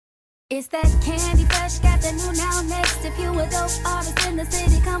It's that Candy Fresh, got the new now next. If you a dope artist in the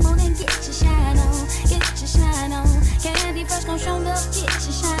city, come on and get your shine on. Get your shine on. Candy Fresh gon' show up, get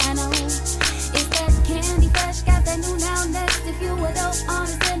your shine on. It's that Candy Fresh, got the new now next. If you a dope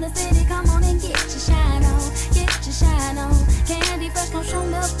artist in the city, come on and get your shine on. Get your shine on. Candy Fresh gon' show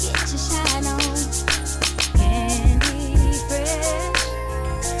up, get your shine on. Candy Fresh,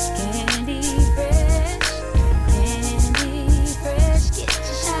 Candy Fresh, Candy Fresh, get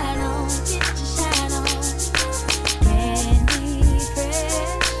your shine on, get your shine on. Candy Fresh,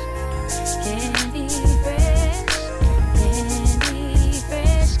 Candy Fresh, Candy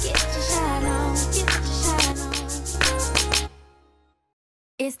Fresh, get your shine on, get your shine on.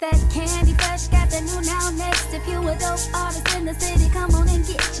 It's that Candy Fresh, got the new now next. If you a dope artist in the city, come on and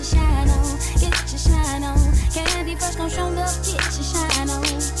get your shine on, get your shine on. Candy Fresh gon' show up, get your shine on.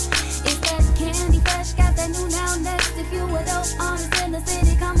 It's that Candy Fresh, got the new now next. If you a dope artist in the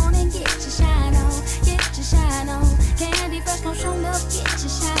city, come on and get your shine on, get your shine on. Candy Fresh gon' show up, get your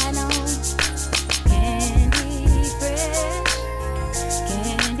shine on. Candy Fresh,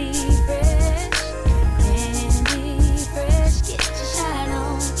 Candy Fresh, Candy Fresh, get your shine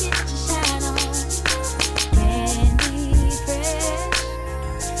on, get your shine on. Candy Fresh,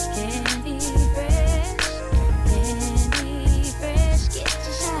 Candy Fresh, Candy Fresh, get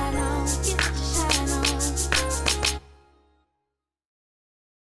your shine on, get your shine on.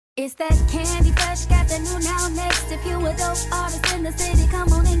 It's that Candy Fresh, got the new now next. If you a dope artist in the city,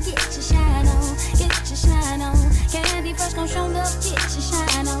 come on and get your shine on, get your shine on. Candy Fresh gon' show up, get your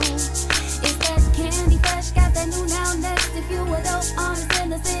shine on. It's that Candy Fresh, got the new now next. If you a dope artist in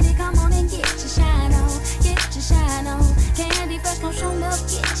the city, come on and get your shine on, get your shine on. Candy Fresh gon' show up,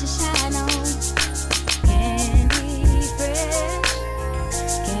 get your shine on. Candy Fresh,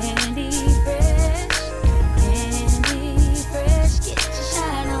 Candy Fresh, Candy Fresh, get your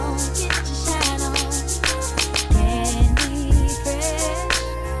shine on, get your shine on. Candy Fresh,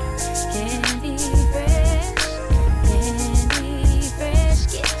 Candy Fresh, Candy Fresh,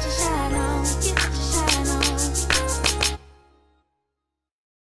 get your shine on, get your shine on.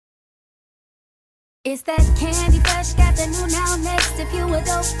 It's that Candy Fresh, got the new now next. If you a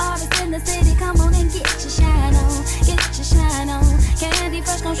dope artist in the city, come on and get your shine on, get your shine on. Candy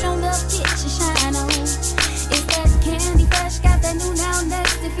Fresh gon' show up, get your shine on. It's that Candy Fresh, got the new now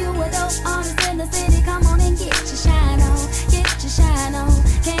next. If you a dope artist in the city, come on and get your shine on, get your shine on.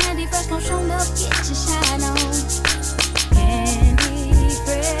 Candy Fresh gon' show up, get your shine on. Candy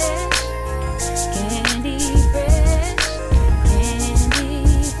Fresh, Candy Fresh,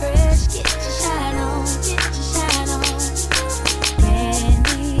 Candy Fresh, get your shine on, get your shine on.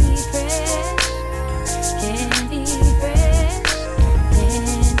 Candy Fresh, Candy Fresh,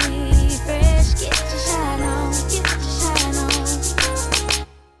 Candy Fresh, get your shine on, get your shine on.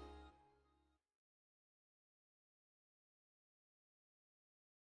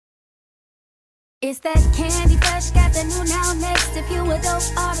 It's that Candy Fresh, got the new now next. If you a dope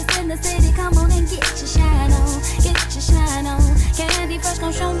artist in the city, come on and get your shine on, get your shine on. Candy Fresh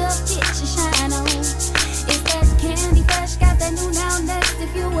gon' show up, get your shine on. It's that Candy Fresh, got the new now next.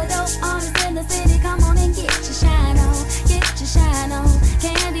 If you a dope artist in the city, come on and get your shine on, get your shine on.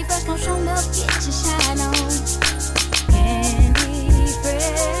 Candy Fresh gon' show up, get your shine on. Candy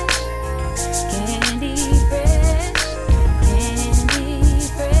Fresh, Candy Fresh, Candy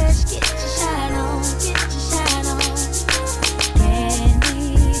Fresh, get your shine on, get your shine on.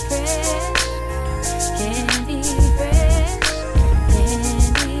 Candy Fresh, Candy Fresh,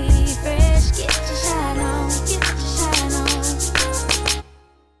 Candy Fresh, get your shine on, get your shine on.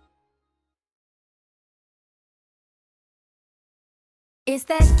 It's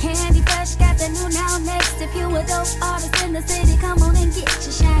that Candy Fresh, got the new now next. If you a dope artist in the city, come on and get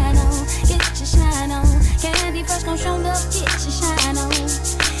your shine on, get your shine on. Candy Fresh gon' show up, get your shine on.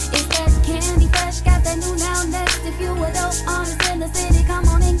 It's that Candy Fresh, got the new now next. If you a dope artist in the city, come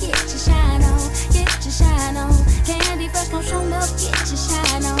on and get your shine on, get your shine on. Candy Fresh gon' show up, get your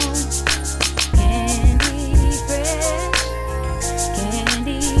shine on. Candy Fresh,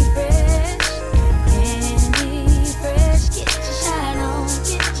 Candy Fresh, Candy Fresh, get your shine on,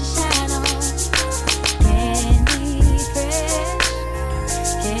 get your shine on. Candy Fresh,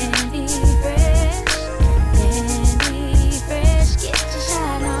 Candy Fresh, Candy Fresh, get your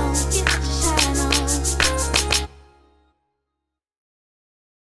shine on, get your shine on.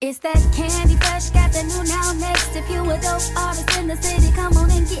 It's that Candy Fresh, got the new now next. If you a dope artist in the city, come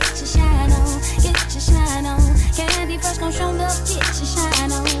on and get your shine on, get your shine on. Candy Fresh gon' show up, get your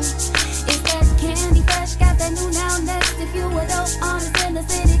shine on. It's that Candy Fresh, got the new now next. If you a dope artist in the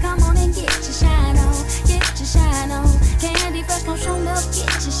city, come on and get your shine on, get your shine on. Candy Fresh gon' show up, get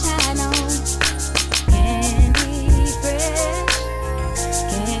your shine on.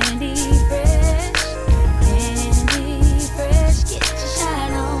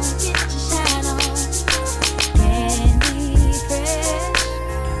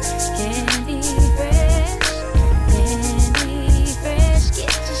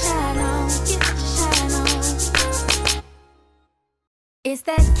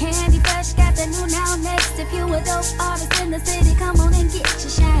 It's that Candy Fresh, got the new now next. If you a dope artist in the city, come on and get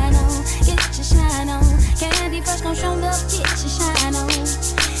your shine on. Get your shine on. Candy Fresh gon' show love, get your shine on.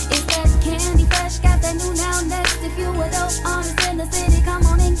 It's that Candy Fresh, got the new now next. If you a dope artist in the city, come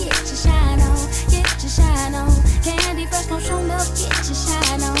on and get your shine on. Get your shine on. Candy Fresh gon' show love, get your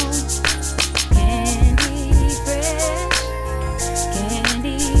shine on. Candy Fresh,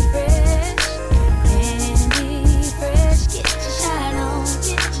 Candy Fresh, Candy Fresh, get your shine on,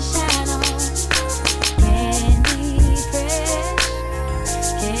 get your shine on. Candy Fresh,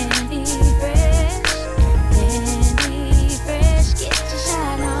 Candy Fresh, Candy Fresh, get your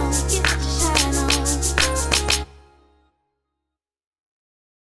shine on, get your shine on.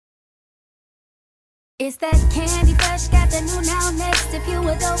 It's that Candy Fresh, got the new now next. If you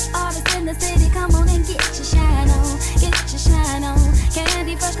a dope artist in the city, come on and get your shine on. Get your shine on.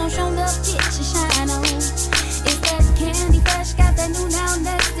 Candy Fresh gon' show love, get your shine on. It's that Candy Fresh, got the new now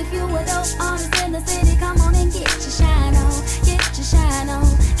next. If you a dope artist in the city, come on and